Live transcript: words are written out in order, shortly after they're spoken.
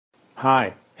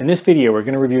Hi, in this video we're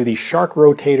going to review the Shark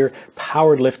Rotator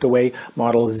powered lift-away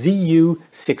model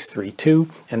ZU632,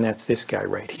 and that's this guy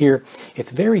right here.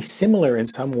 It's very similar in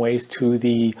some ways to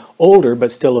the older but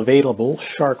still available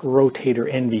Shark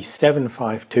Rotator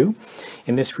NV752.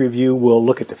 In this review we'll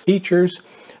look at the features,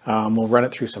 we'll run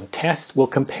it through some tests, we'll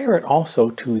compare it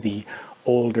also to the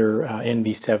older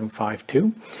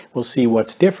NV752. We'll see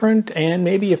what's different and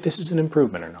maybe if this is an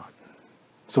improvement or not.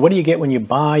 So what do you get when you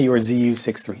buy your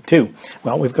ZU632?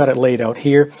 Well, we've got it laid out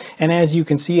here, and as you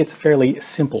can see, it's a fairly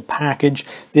simple package.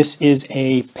 This is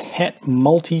a pet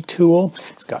multi-tool.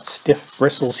 It's got stiff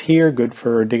bristles here, good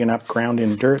for digging up ground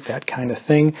in dirt, that kind of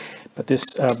thing. But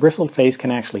this bristled face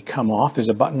can actually come off. There's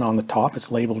a button on the top, it's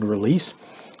labeled release.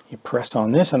 You press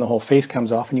on this and the whole face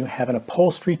comes off, and you have an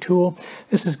upholstery tool.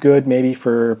 This is good maybe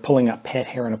for pulling up pet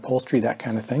hair and upholstery, that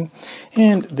kind of thing.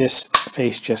 And this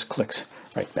face just clicks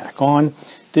right back on.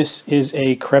 This is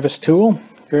a crevice tool,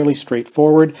 fairly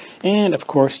straightforward, and of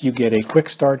course you get a quick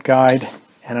start guide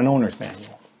and an owner's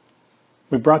manual.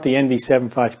 We brought the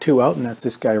NV752 out, and that's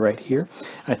this guy right here.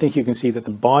 I think you can see that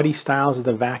the body styles of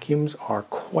the vacuums are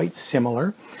quite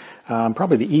similar.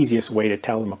 Probably the easiest way to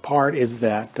tell them apart is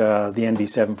that the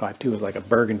NV752 is like a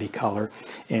burgundy color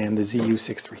and the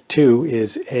ZU632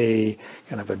 is a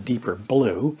kind of a deeper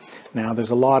blue. Now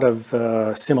there's a lot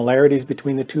of similarities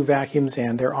between the two vacuums,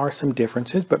 and there are some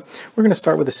differences, but we're going to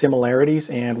start with the similarities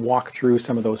and walk through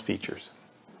some of those features.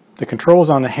 The controls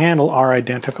on the handle are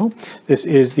identical. This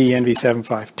is the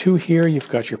NV752 here. You've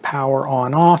got your power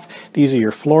on off. These are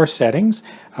your floor settings.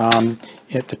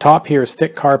 At the top here is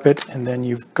thick carpet, and then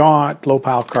you've got low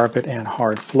pile carpet and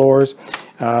hard floors.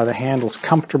 The handle's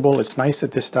comfortable. It's nice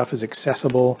that this stuff is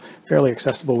accessible, fairly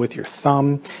accessible with your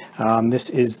thumb.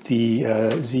 This is the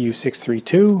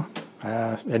ZU632,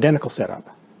 identical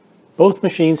setup. Both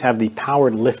machines have the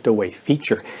powered lift-away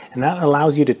feature, and that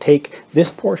allows you to take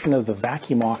this portion of the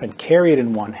vacuum off and carry it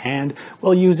in one hand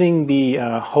while using the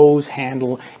hose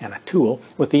handle and a tool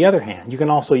with the other hand. You can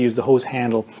also use the hose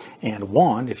handle and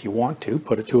wand if you want to,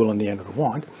 put a tool on the end of the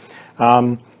wand.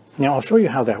 Now I'll show you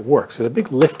how that works. There's a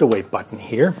big lift-away button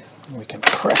here. We can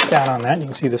press down on that and you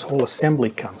can see this whole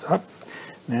assembly comes up.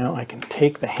 Now I can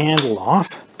take the handle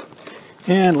off.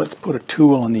 And let's put a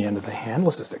tool on the end of the handle.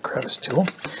 This is the crevice tool.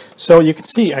 So you can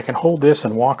see I can hold this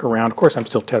and walk around. Of course, I'm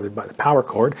still tethered by the power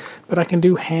cord, but I can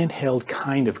do handheld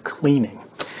kind of cleaning.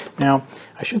 Now,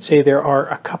 I should say there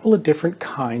are a couple of different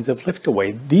kinds of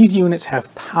lift-away. These units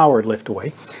have powered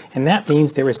lift-away, and that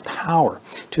means there is power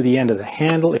to the end of the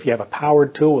handle. If you have a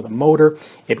powered tool with a motor,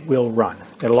 it will run.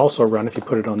 It'll also run if you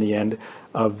put it on the end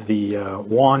of the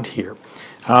wand here.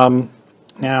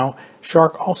 Now,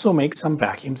 Shark also makes some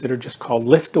vacuums that are just called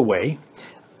lift-away.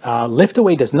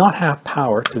 Lift-away does not have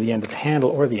power to the end of the handle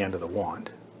or the end of the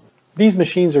wand. These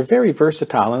machines are very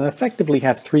versatile and effectively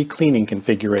have three cleaning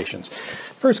configurations.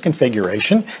 First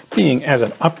configuration being as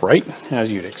an upright,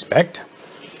 as you'd expect.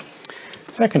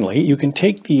 Secondly, you can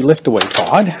take the lift-away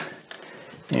pod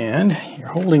and you're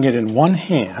holding it in one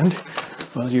hand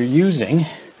while you're using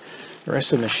the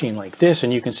rest of the machine like this,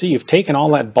 and you can see you've taken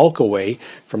all that bulk away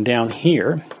from down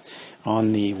here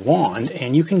on the wand,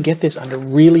 and you can get this under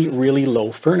really, really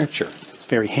low furniture. It's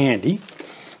very handy.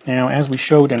 Now, as we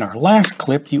showed in our last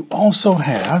clip, you also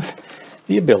have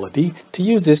the ability to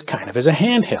use this kind of as a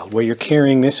handheld, where you're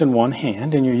carrying this in one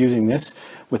hand and you're using this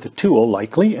with a tool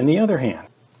likely in the other hand.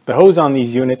 The hose on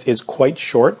these units is quite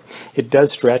short. It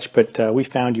does stretch, but we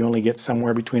found you only get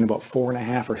somewhere between about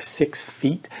 4.5 or 6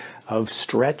 feet of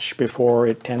stretch before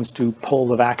it tends to pull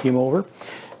the vacuum over.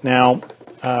 Now,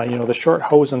 you know, the short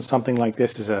hose on something like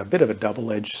this is a bit of a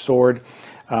double-edged sword.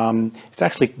 It's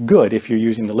actually good if you're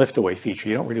using the lift-away feature.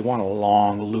 You don't really want a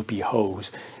long, loopy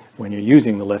hose when you're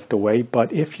using the lift-away,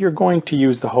 but if you're going to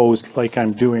use the hose like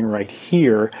I'm doing right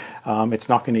here, it's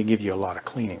not going to give you a lot of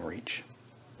cleaning reach.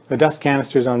 The dust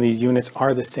canisters on these units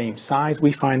are the same size.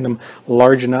 We find them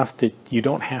large enough that you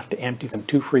don't have to empty them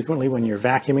too frequently when you're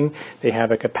vacuuming. They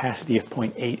have a capacity of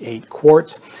 0.88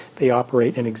 quarts. They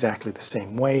operate in exactly the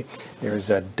same way. There's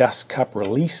a dust cup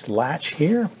release latch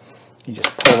here. You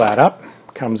just pull that up,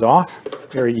 comes off,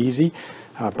 very easy.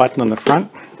 Button on the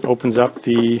front opens up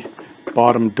the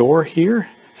bottom door here.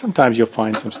 Sometimes you'll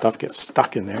find some stuff gets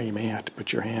stuck in there. You may have to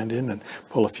put your hand in and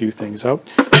pull a few things out.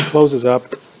 It closes up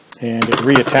and it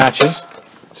reattaches.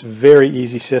 It's a very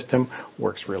easy system,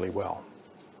 works really well.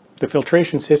 The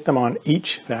filtration system on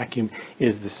each vacuum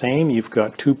is the same. You've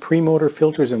got 2 pre-motor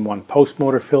filters and 1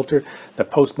 post-motor filter. The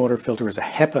post-motor filter is a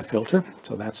HEPA filter,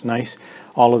 so that's nice.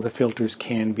 All of the filters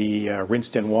can be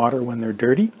rinsed in water when they're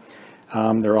dirty.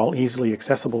 They're all easily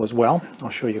accessible as well. I'll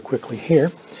show you quickly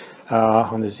here.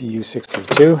 on the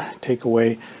ZU632. Take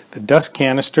away the dust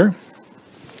canister.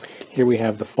 Here we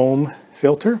have the foam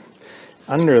filter.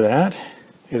 Under that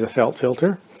is a felt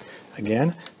filter.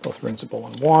 Again, both rinsable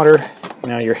in water.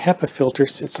 Now your HEPA filter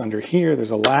sits under here.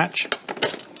 There's a latch.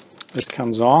 This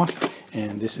comes off,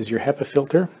 and this is your HEPA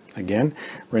filter. Again,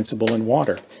 rinsable in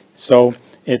water. So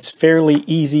it's fairly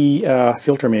easy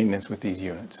filter maintenance with these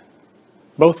units.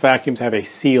 Both vacuums have a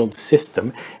sealed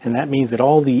system, and that means that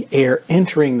all the air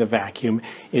entering the vacuum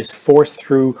is forced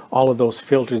through all of those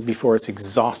filters before it's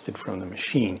exhausted from the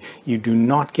machine. You do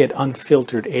not get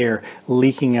unfiltered air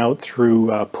leaking out through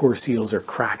pore seals or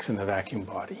cracks in the vacuum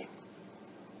body.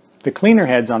 The cleaner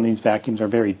heads on these vacuums are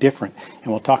very different, and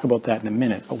we'll talk about that in a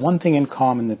minute. But one thing in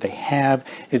common that they have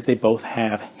is they both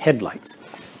have headlights.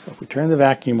 So if we turn the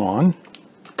vacuum on,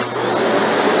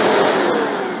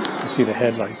 you see the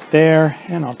headlights there,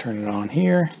 and I'll turn it on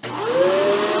here.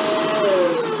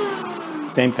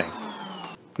 Same thing.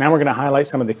 Now we're going to highlight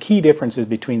some of the key differences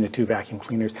between the two vacuum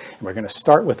cleaners, and we're going to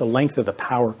start with the length of the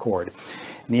power cord.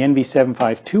 In the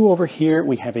NV752 over here,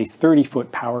 we have a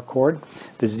 30-foot power cord.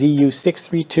 The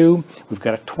ZU632, we've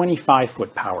got a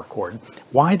 25-foot power cord.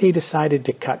 Why they decided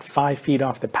to cut 5 feet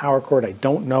off the power cord, I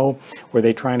don't know. Were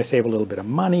they trying to save a little bit of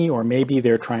money, or maybe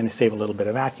they're trying to save a little bit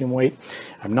of vacuum weight?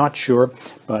 I'm not sure,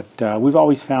 but we've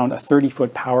always found a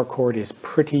 30-foot power cord is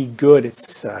pretty good. It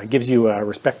gives you a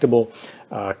respectable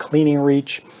cleaning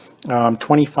reach.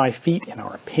 25 feet, in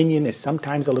our opinion, is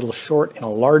sometimes a little short. In a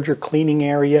larger cleaning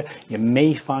area, you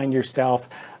may find yourself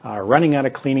running out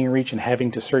of cleaning reach and having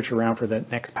to search around for the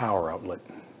next power outlet.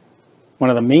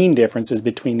 One of the main differences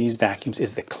between these vacuums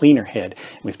is the cleaner head.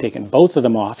 We've taken both of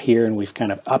them off here, and we've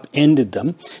kind of upended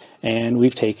them, and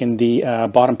we've taken the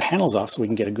bottom panels off so we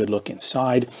can get a good look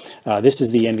inside. This is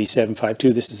the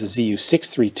NV752, this is a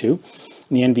ZU632.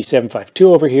 In the NV752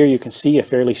 over here, you can see a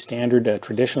fairly standard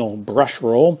traditional brush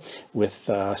roll with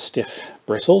stiff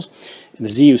bristles. And the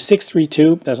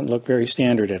ZU632 doesn't look very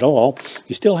standard at all.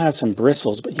 You still have some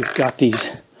bristles, but you've got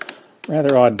these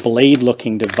rather odd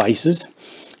blade-looking devices.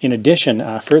 In addition,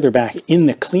 further back in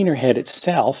the cleaner head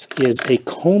itself is a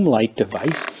comb-like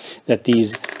device that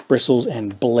these bristles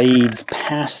and blades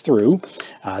pass through.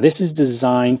 This is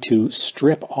designed to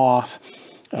strip off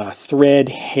thread,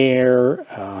 hair,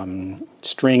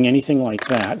 string, anything like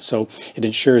that. So it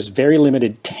ensures very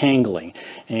limited tangling.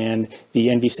 And the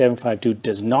NV752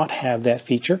 does not have that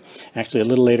feature. Actually, a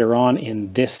little later on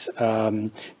in this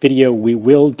video, we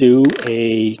will do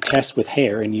a test with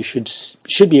hair, and you should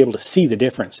be able to see the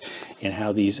difference in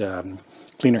how these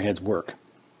cleaner heads work.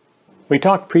 We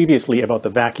talked previously about the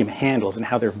vacuum handles and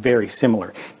how they're very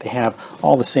similar. They have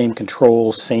all the same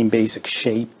controls, same basic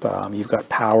shape. You've got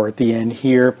power at the end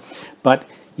here, but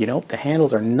you know, the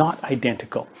handles are not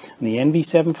identical. In the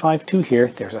NV752 here,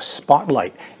 there's a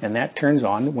spotlight, and that turns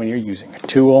on when you're using a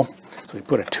tool. So we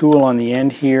put a tool on the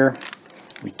end here,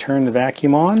 we turn the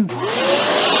vacuum on,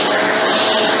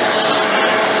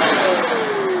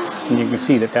 and you can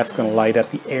see that that's going to light up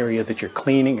the area that you're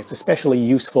cleaning. It's especially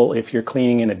useful if you're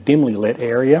cleaning in a dimly lit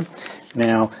area.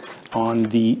 Now, on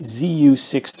the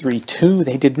ZU632,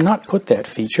 they did not put that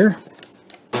feature.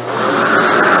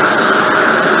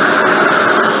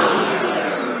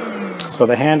 So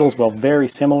the handles, while very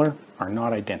similar, are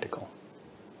not identical.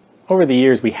 Over the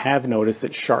years, we have noticed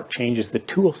that Shark changes the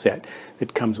tool set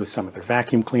that comes with some of their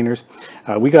vacuum cleaners.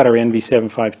 We got our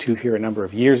NV752 here a number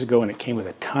of years ago, and it came with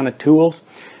a ton of tools.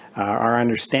 Our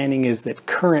understanding is that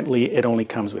currently it only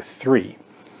comes with 3.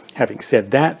 Having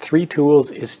said that, 3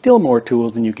 tools is still more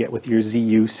tools than you get with your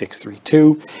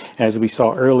ZU632. As we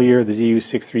saw earlier, the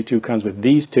ZU632 comes with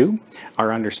these 2.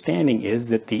 Our understanding is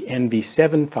that the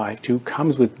NV752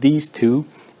 comes with these 2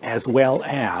 as well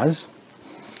as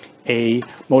a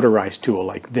motorized tool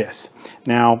like this.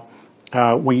 Now,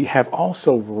 we have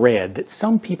also read that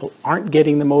some people aren't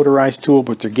getting the motorized tool,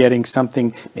 but they're getting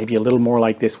something maybe a little more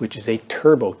like this, which is a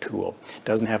turbo tool. It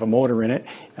doesn't have a motor in it.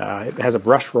 It has a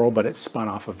brush roll, but it's spun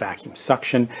off of vacuum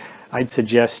suction. I'd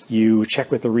suggest you check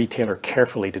with the retailer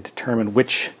carefully to determine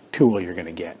which tool you're going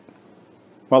to get.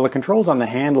 While the controls on the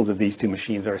handles of these 2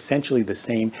 machines are essentially the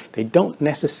same, they don't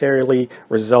necessarily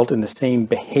result in the same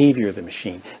behavior of the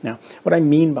machine. Now, what I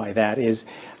mean by that is,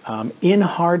 in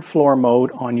hard floor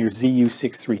mode on your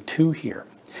ZU632 here,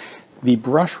 the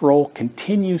brush roll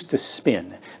continues to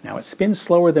spin. Now, it spins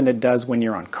slower than it does when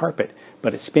you're on carpet,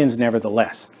 but it spins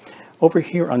nevertheless. Over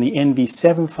here on the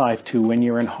NV752, when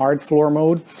you're in hard floor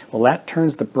mode, well, that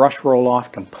turns the brush roll off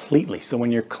completely. So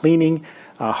when you're cleaning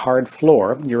hard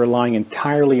floor, you're relying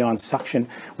entirely on suction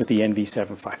with the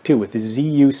NV752. With the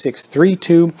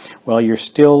ZU632, well, you're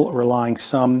still relying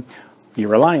some You're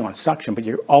relying on suction, but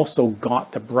you've also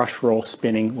got the brush roll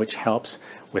spinning, which helps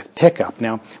with pickup.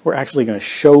 Now, we're actually going to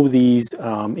show these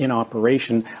in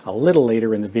operation a little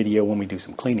later in the video when we do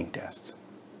some cleaning tests.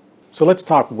 So let's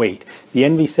talk weight. The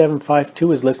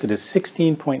NV752 is listed as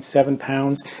 16.7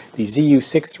 pounds. The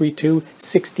ZU632,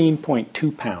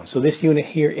 16.2 pounds. So this unit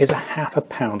here is a half a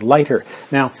pound lighter.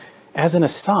 Now, as an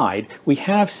aside, we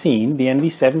have seen the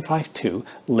NV752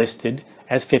 listed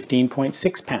as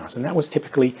 15.6 pounds, and that was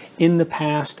typically in the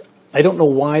past. I don't know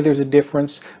why there's a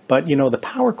difference, but you know, the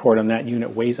power cord on that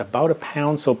unit weighs about a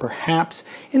pound, so perhaps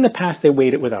in the past they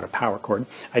weighed it without a power cord.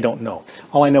 I don't know.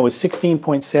 All I know is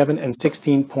 16.7 and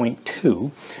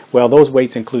 16.2. Well, those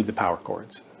weights include the power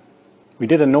cords. We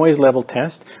did a noise level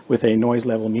test with a noise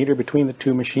level meter between the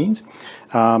two machines.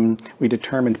 We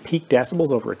determined peak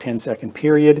decibels over a 10-second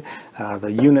period.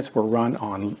 The units were run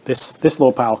on this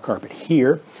low pile carpet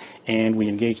here, and we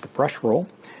engaged the brush roll.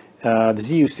 The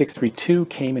ZU632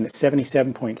 came in at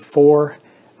 77.4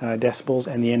 decibels,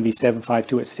 and the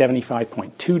NV752 at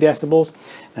 75.2 decibels.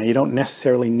 Now, you don't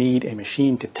necessarily need a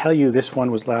machine to tell you this one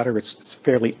was louder. It's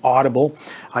fairly audible.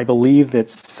 I believe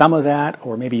that some of that,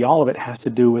 or maybe all of it, has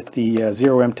to do with the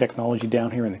 0M technology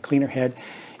down here in the cleaner head.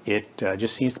 It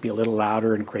just seems to be a little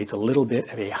louder and creates a little bit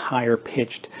of a higher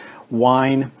pitched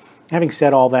whine. Having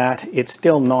said all that, it's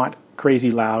still not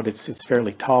crazy loud. It's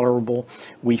fairly tolerable.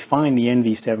 We find the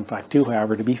NV752,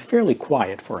 however, to be fairly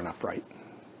quiet for an upright.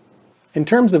 In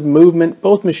terms of movement,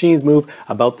 both machines move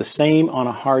about the same on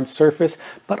a hard surface,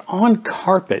 but on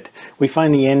carpet, we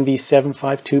find the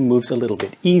NV752 moves a little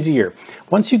bit easier.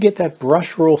 Once you get that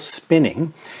brush roll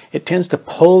spinning, it tends to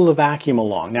pull the vacuum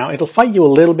along. Now, it'll fight you a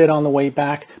little bit on the way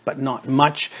back, but not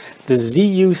much. The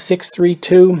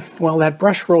ZU632, well, that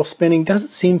brush roll spinning doesn't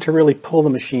seem to really pull the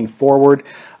machine forward.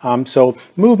 So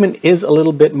movement is a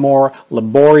little bit more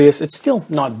laborious. It's still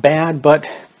not bad,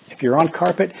 but if you're on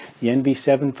carpet, the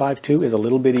NV752 is a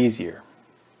little bit easier.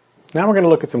 Now we're going to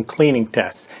look at some cleaning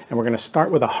tests, and we're going to start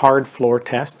with a hard floor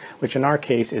test, which in our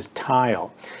case is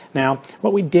tile. Now,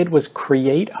 what we did was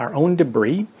create our own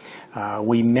debris.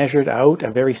 We measured out a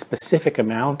very specific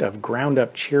amount of ground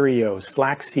up Cheerios,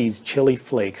 flax seeds, chili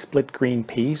flakes, split green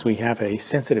peas. We have a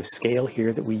sensitive scale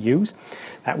here that we use.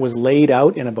 That was laid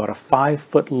out in about a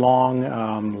 5-foot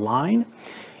long line.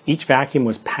 Each vacuum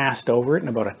was passed over it in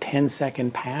about a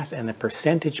 10-second pass, and the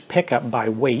percentage pickup by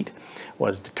weight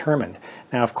was determined.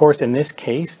 Now, of course, in this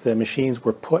case, the machines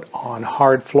were put on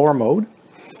hard floor mode,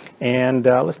 and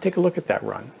let's take a look at that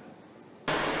run.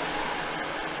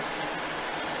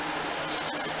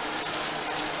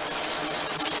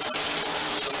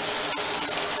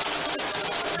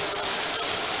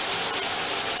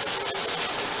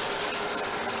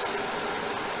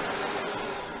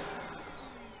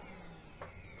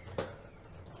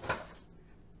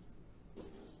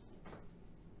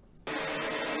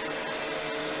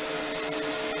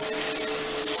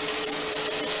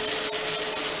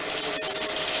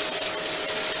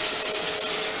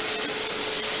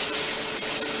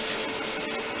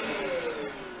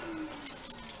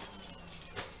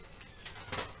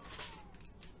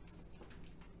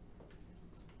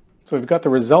 So we've got the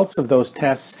results of those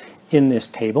tests in this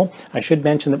table. I should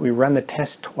mention that we run the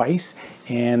test twice,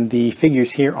 and the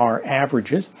figures here are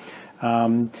averages.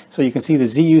 So you can see the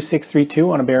ZU632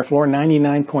 on a bare floor,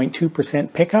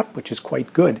 99.2% pickup, which is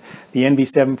quite good. The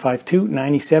NV752,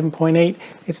 97.8%.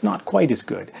 It's not quite as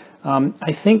good.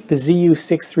 I think the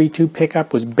ZU632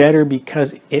 pickup was better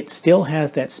because it still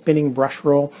has that spinning brush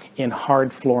roll in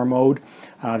hard floor mode.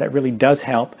 That really does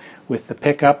help with the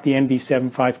pickup. The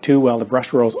NV752, well, the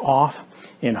brush roll's off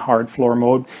in hard floor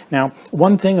mode. Now,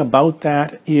 one thing about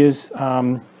that is,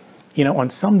 you know,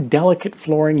 on some delicate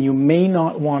flooring, you may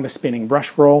not want a spinning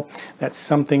brush roll. That's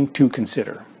something to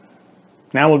consider.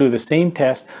 Now we'll do the same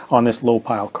test on this low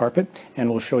pile carpet, and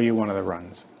we'll show you one of the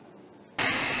runs.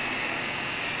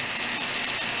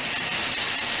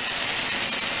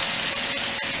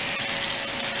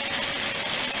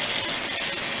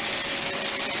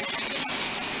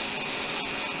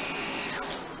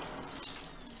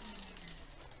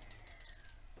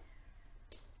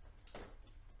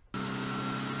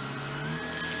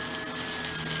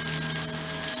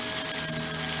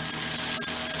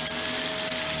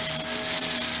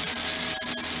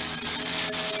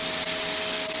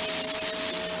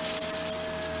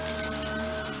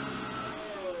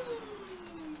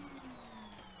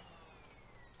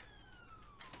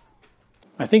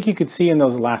 I think you could see in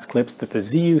those last clips that the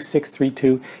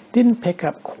ZU632 didn't pick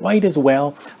up quite as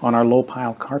well on our low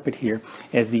pile carpet here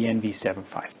as the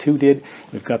NV752 did.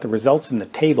 We've got the results in the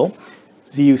table.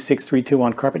 ZU632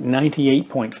 on carpet,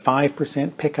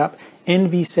 98.5% pickup.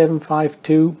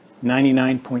 NV752,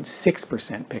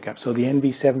 99.6% pickup. So the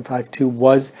NV752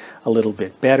 was a little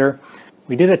bit better.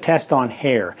 We did a test on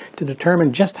hair to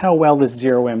determine just how well this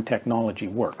 0M technology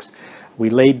works. We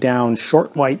laid down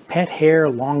short white pet hair,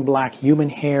 long black human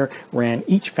hair, ran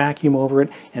each vacuum over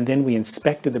it, and then we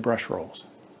inspected the brush rolls.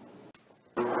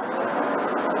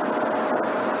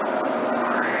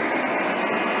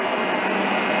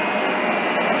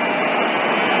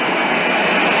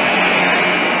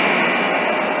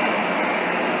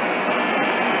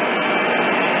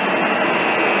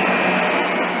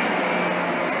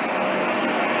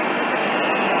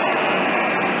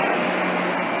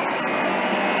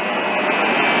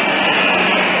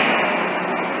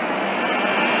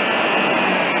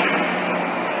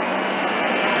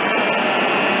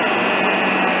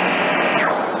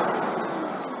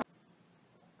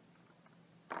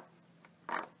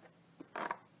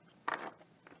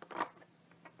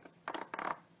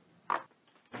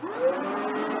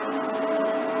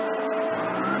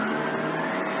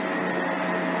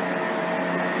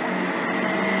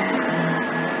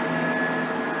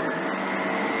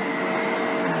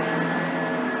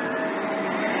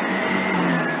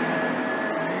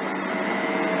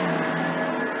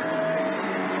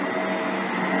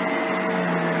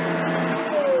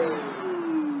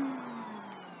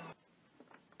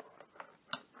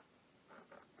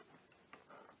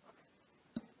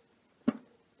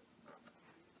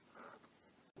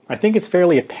 I think it's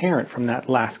fairly apparent from that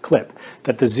last clip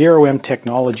that the 0M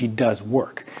technology does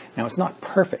work. Now, it's not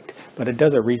perfect, but it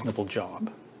does a reasonable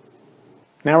job.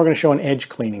 Now we're going to show an edge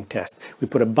cleaning test. We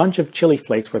put a bunch of chili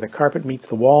flakes where the carpet meets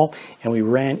the wall, and we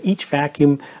ran each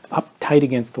vacuum up tight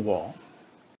against the wall.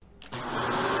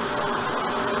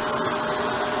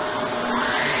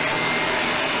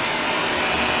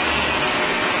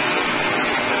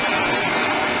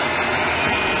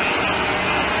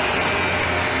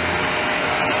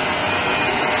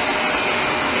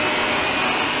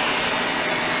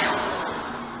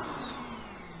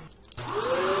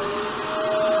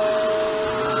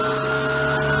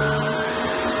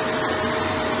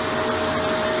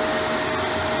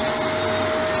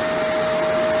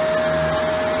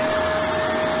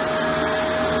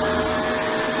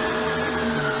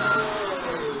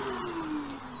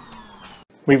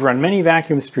 We've run many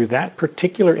vacuums through that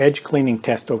particular edge cleaning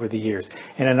test over the years,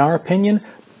 and in our opinion,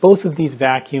 both of these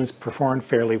vacuums performed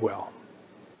fairly well.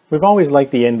 We've always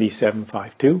liked the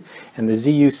NV752, and the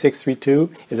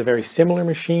ZU632 is a very similar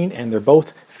machine, and they're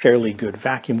both fairly good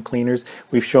vacuum cleaners.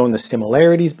 We've shown the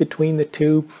similarities between the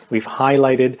two, we've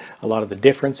highlighted a lot of the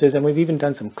differences, and we've even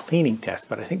done some cleaning tests,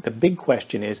 but I think the big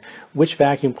question is, which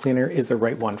vacuum cleaner is the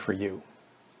right one for you?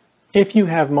 If you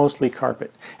have mostly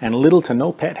carpet and little to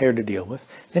no pet hair to deal with,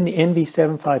 then the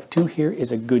NV752 here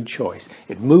is a good choice.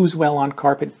 It moves well on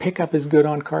carpet, pickup is good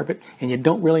on carpet, and you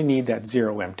don't really need that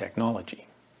 0M technology.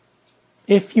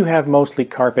 If you have mostly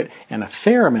carpet and a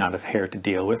fair amount of hair to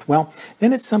deal with, well,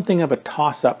 then it's something of a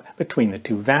toss-up between the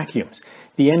two vacuums.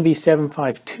 The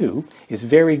NV752 is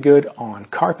very good on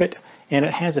carpet, and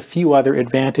it has a few other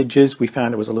advantages. We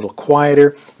found it was a little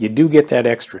quieter. You do get that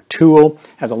extra tool,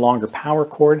 has a longer power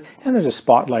cord, and there's a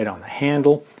spotlight on the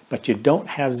handle, but you don't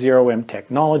have 0M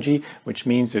technology, which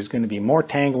means there's going to be more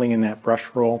tangling in that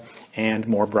brush roll and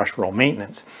more brush roll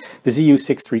maintenance. The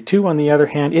ZU632, on the other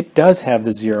hand, it does have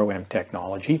the 0M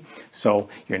technology, so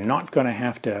you're not going to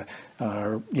have to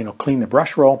clean the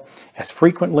brush roll as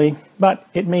frequently, but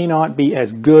it may not be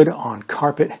as good on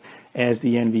carpet as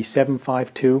the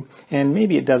NV752, and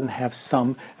maybe it doesn't have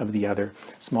some of the other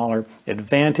smaller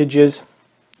advantages.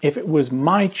 If it was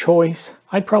my choice,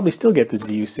 I'd probably still get the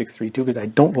ZU632 because I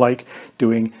don't like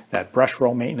doing that brush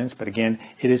roll maintenance, but again,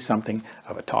 it is something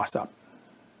of a toss-up.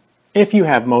 If you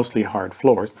have mostly hard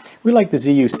floors, we like the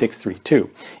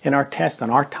ZU632. In our test on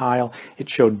our tile, it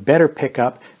showed better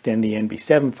pickup than the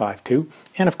NV752,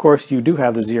 and of course you do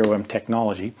have the 0M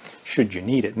technology should you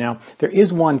need it. Now, there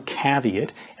is one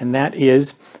caveat, and that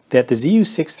is that the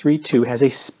ZU632 has a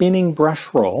spinning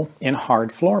brush roll in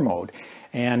hard floor mode.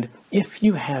 And if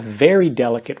you have very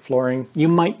delicate flooring, you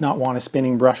might not want a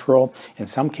spinning brush roll. In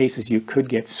some cases, you could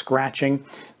get scratching.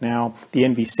 Now, the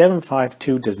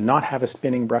NV752 does not have a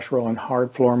spinning brush roll in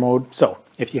hard floor mode, so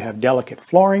if you have delicate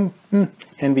flooring,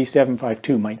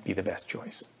 NV752 might be the best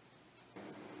choice.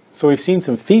 So we've seen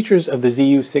some features of the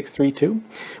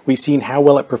ZU632. We've seen how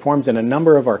well it performs in a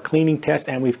number of our cleaning tests,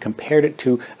 and we've compared it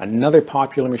to another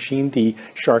popular machine, the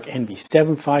Shark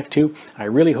NV752. I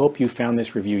really hope you found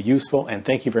this review useful, and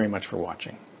thank you very much for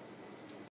watching.